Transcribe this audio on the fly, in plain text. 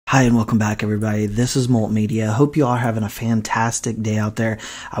Hi and welcome back everybody. This is Molt Media. Hope you all are having a fantastic day out there.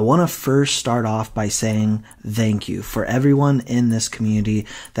 I want to first start off by saying thank you for everyone in this community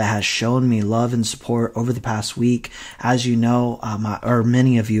that has shown me love and support over the past week. As you know,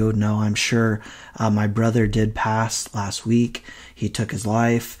 many of you know, I'm sure, my brother did pass last week. He took his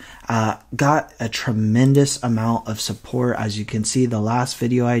life. Got a tremendous amount of support. As you can see, the last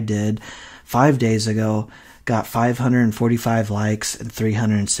video I did 5 days ago got 545 likes and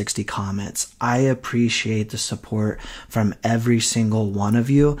 360 comments. I appreciate the support from every single one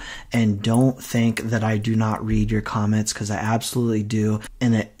of you, and don't think that I do not read your comments, because I absolutely do.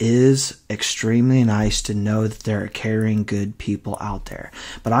 And it is extremely nice to know that there are caring, good people out there.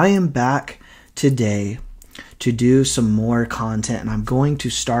 But I am back today to do some more content, and I'm going to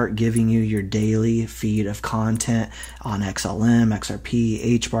start giving you your daily feed of content on XLM,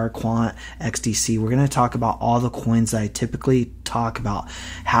 XRP, HBAR, Quant, XDC. We're going to talk about all the coins that I typically talk about.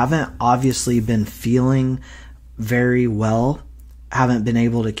 Haven't obviously been feeling very well, haven't been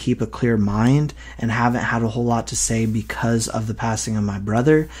able to keep a clear mind, and haven't had a whole lot to say because of the passing of my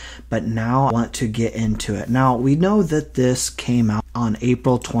brother, but now I want to get into it. Now, we know that this came out on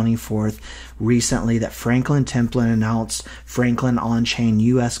April 24th recently, that Franklin Templeton announced Franklin on-chain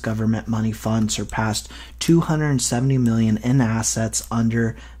U.S. government money fund surpassed $270 million in assets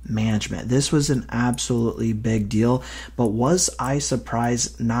under management. This was an absolutely big deal, but was I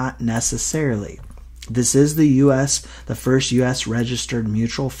surprised? Not necessarily. This is the first U.S. registered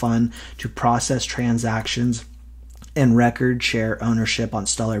mutual fund to process transactions and record share ownership on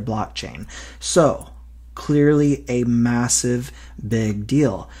Stellar blockchain. So, clearly a massive big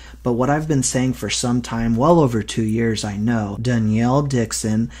deal. But what I've been saying for some time, well over 2 years, I know, Danielle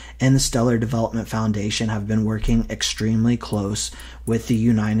Dixon and the Stellar Development Foundation have been working extremely close with the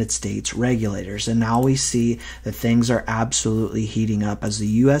United States regulators. And now we see that things are absolutely heating up, as the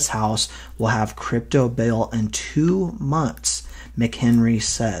U.S. House will have crypto bill in 2 months, McHenry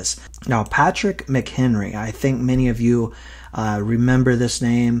says. Now, Patrick McHenry, I think many of you remember this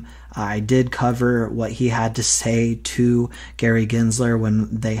name. I did cover what he had to say to Gary Gensler when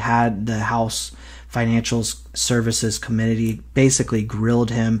they had the House Financial Services Committee basically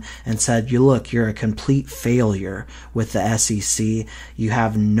grilled him and said, you're a complete failure with the SEC. You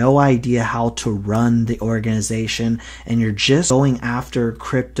have no idea how to run the organization, and you're just going after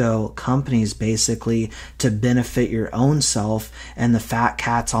crypto companies basically to benefit your own self and the fat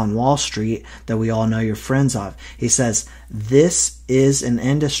cats on Wall Street that we all know you're friends of. He says, this is an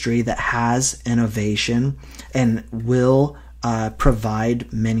industry that has innovation and will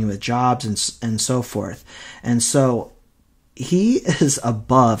provide many with jobs and so forth. And so he is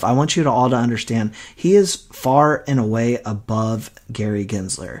above, I want you to all to understand, he is far and away above Gary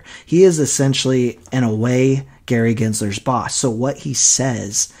Gensler. He is essentially, in a way, Gary Gensler's boss. So what he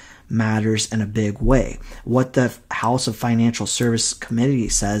says matters in a big way. What the House of Financial Services Committee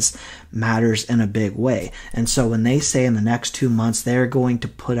says matters in a big way. And so when they say in the next 2 months they're going to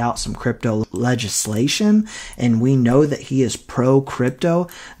put out some crypto legislation, and we know that he is pro-crypto,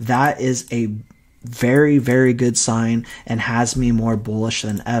 that is a very, very good sign and has me more bullish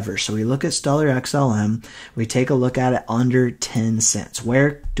than ever. So we look at Stellar XLM, we take a look at it under 10 cents.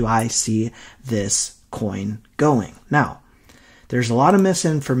 Where do I see this coin going? Now, there's a lot of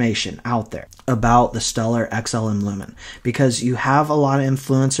misinformation out there about the Stellar XLM Lumen, because you have a lot of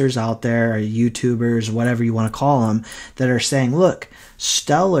influencers out there, or YouTubers, whatever you want to call them, that are saying, look,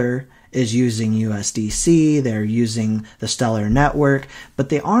 Stellar is using USDC, they're using the Stellar network, but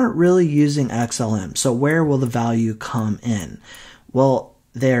they aren't really using XLM. So where will the value come in? Well,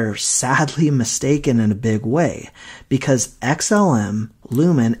 they're sadly mistaken in a big way, because XLM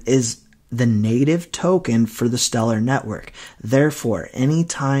Lumen is the native token for the Stellar network. Therefore,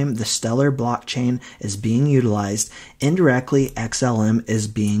 anytime the Stellar blockchain is being utilized, indirectly XLM is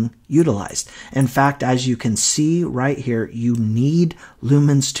being utilized. In fact, as you can see right here, you need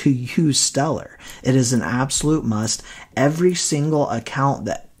lumens to use Stellar. It is an absolute must. Every single account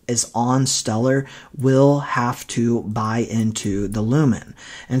that is on Stellar will have to buy into the Lumen.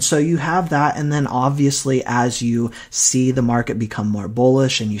 And so you have that, and then obviously as you see the market become more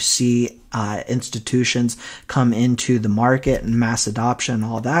bullish and you see institutions come into the market and mass adoption,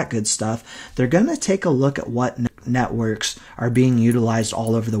 all that good stuff, they're going to take a look at what networks are being utilized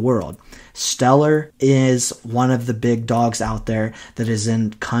all over the world. Stellar is one of the big dogs out there that is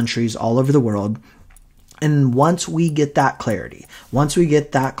in countries all over the world. And once we get that clarity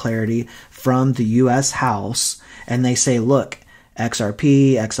from the U.S. House, and they say, look,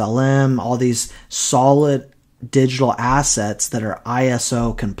 XRP, XLM, all these solid digital assets that are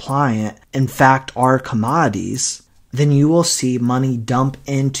ISO compliant, in fact, are commodities, then you will see money dump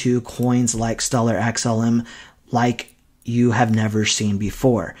into coins like Stellar XLM like you have never seen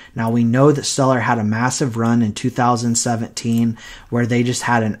before. Now, we know that Stellar had a massive run in 2017 where they just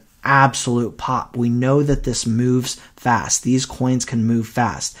had an absolute pop. We know that this moves fast. These coins can move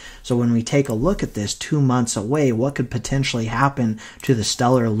fast. So when we take a look at this 2 months away, what could potentially happen to the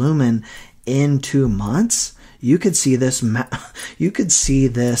Stellar Lumen in 2 months? You could see this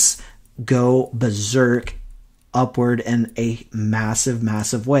go berserk upward in a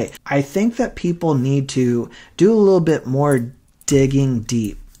massive way. I think that people need to do a little bit more digging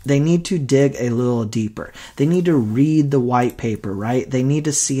deep. They need to dig a little deeper. They need to read the white paper, right? They need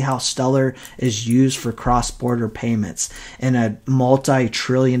to see how Stellar is used for cross-border payments in a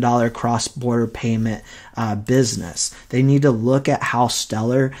multi-trillion-dollar cross-border payment business. They need to look at how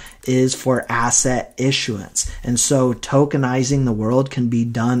Stellar is for asset issuance. And so tokenizing the world can be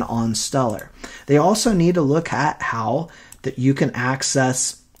done on Stellar. They also need to look at how that you can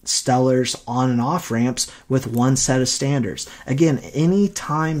access Stellar's on and off ramps with one set of standards. Again,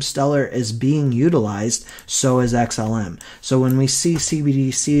 anytime Stellar is being utilized, so is XLM. So when we see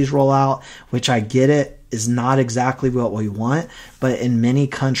CBDCs roll out, which I get it, is not exactly what we want, but in many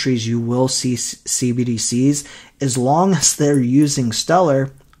countries you will see CBDCs. As long as they're using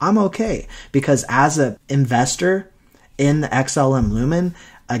Stellar, I'm okay. Because as an investor in the XLM Lumen,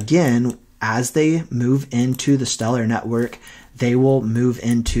 again, as they move into the Stellar network, they will move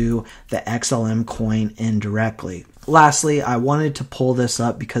into the XLM coin indirectly. Lastly, I wanted to pull this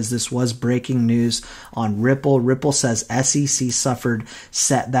up because this was breaking news on Ripple. Ripple says SEC suffered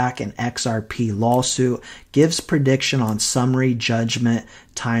setback in XRP lawsuit, gives prediction on summary judgment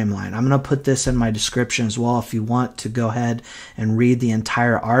timeline. I'm going to put this in my description as well if you want to go ahead and read the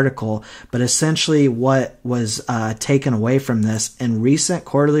entire article. But essentially what was taken away from this, in recent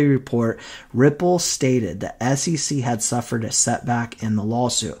quarterly report, Ripple stated that SEC had suffered a setback in the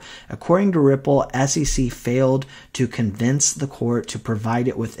lawsuit. According to Ripple, SEC failed to convince the court to provide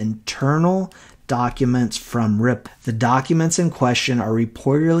it with internal documents from Ripple. The documents in question are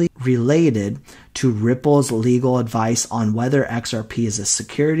reportedly related to Ripple's legal advice on whether XRP is a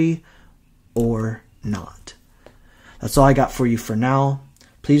security or not. That's all I got for you for now.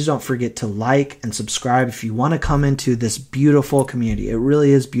 Please don't forget to like and subscribe if you want to come into this beautiful community. It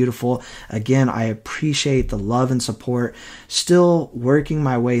really is beautiful. Again, I appreciate the love and support. Still working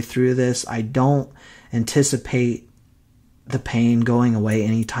my way through this. I don't anticipate the pain going away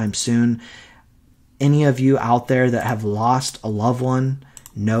anytime soon. Any of you out there that have lost a loved one,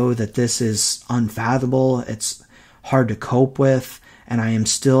 know that this is unfathomable. It's hard to cope with, and I am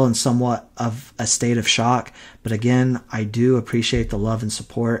still in somewhat of a state of shock. But again, I do appreciate the love and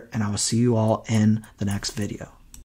support, and I will see you all in the next video.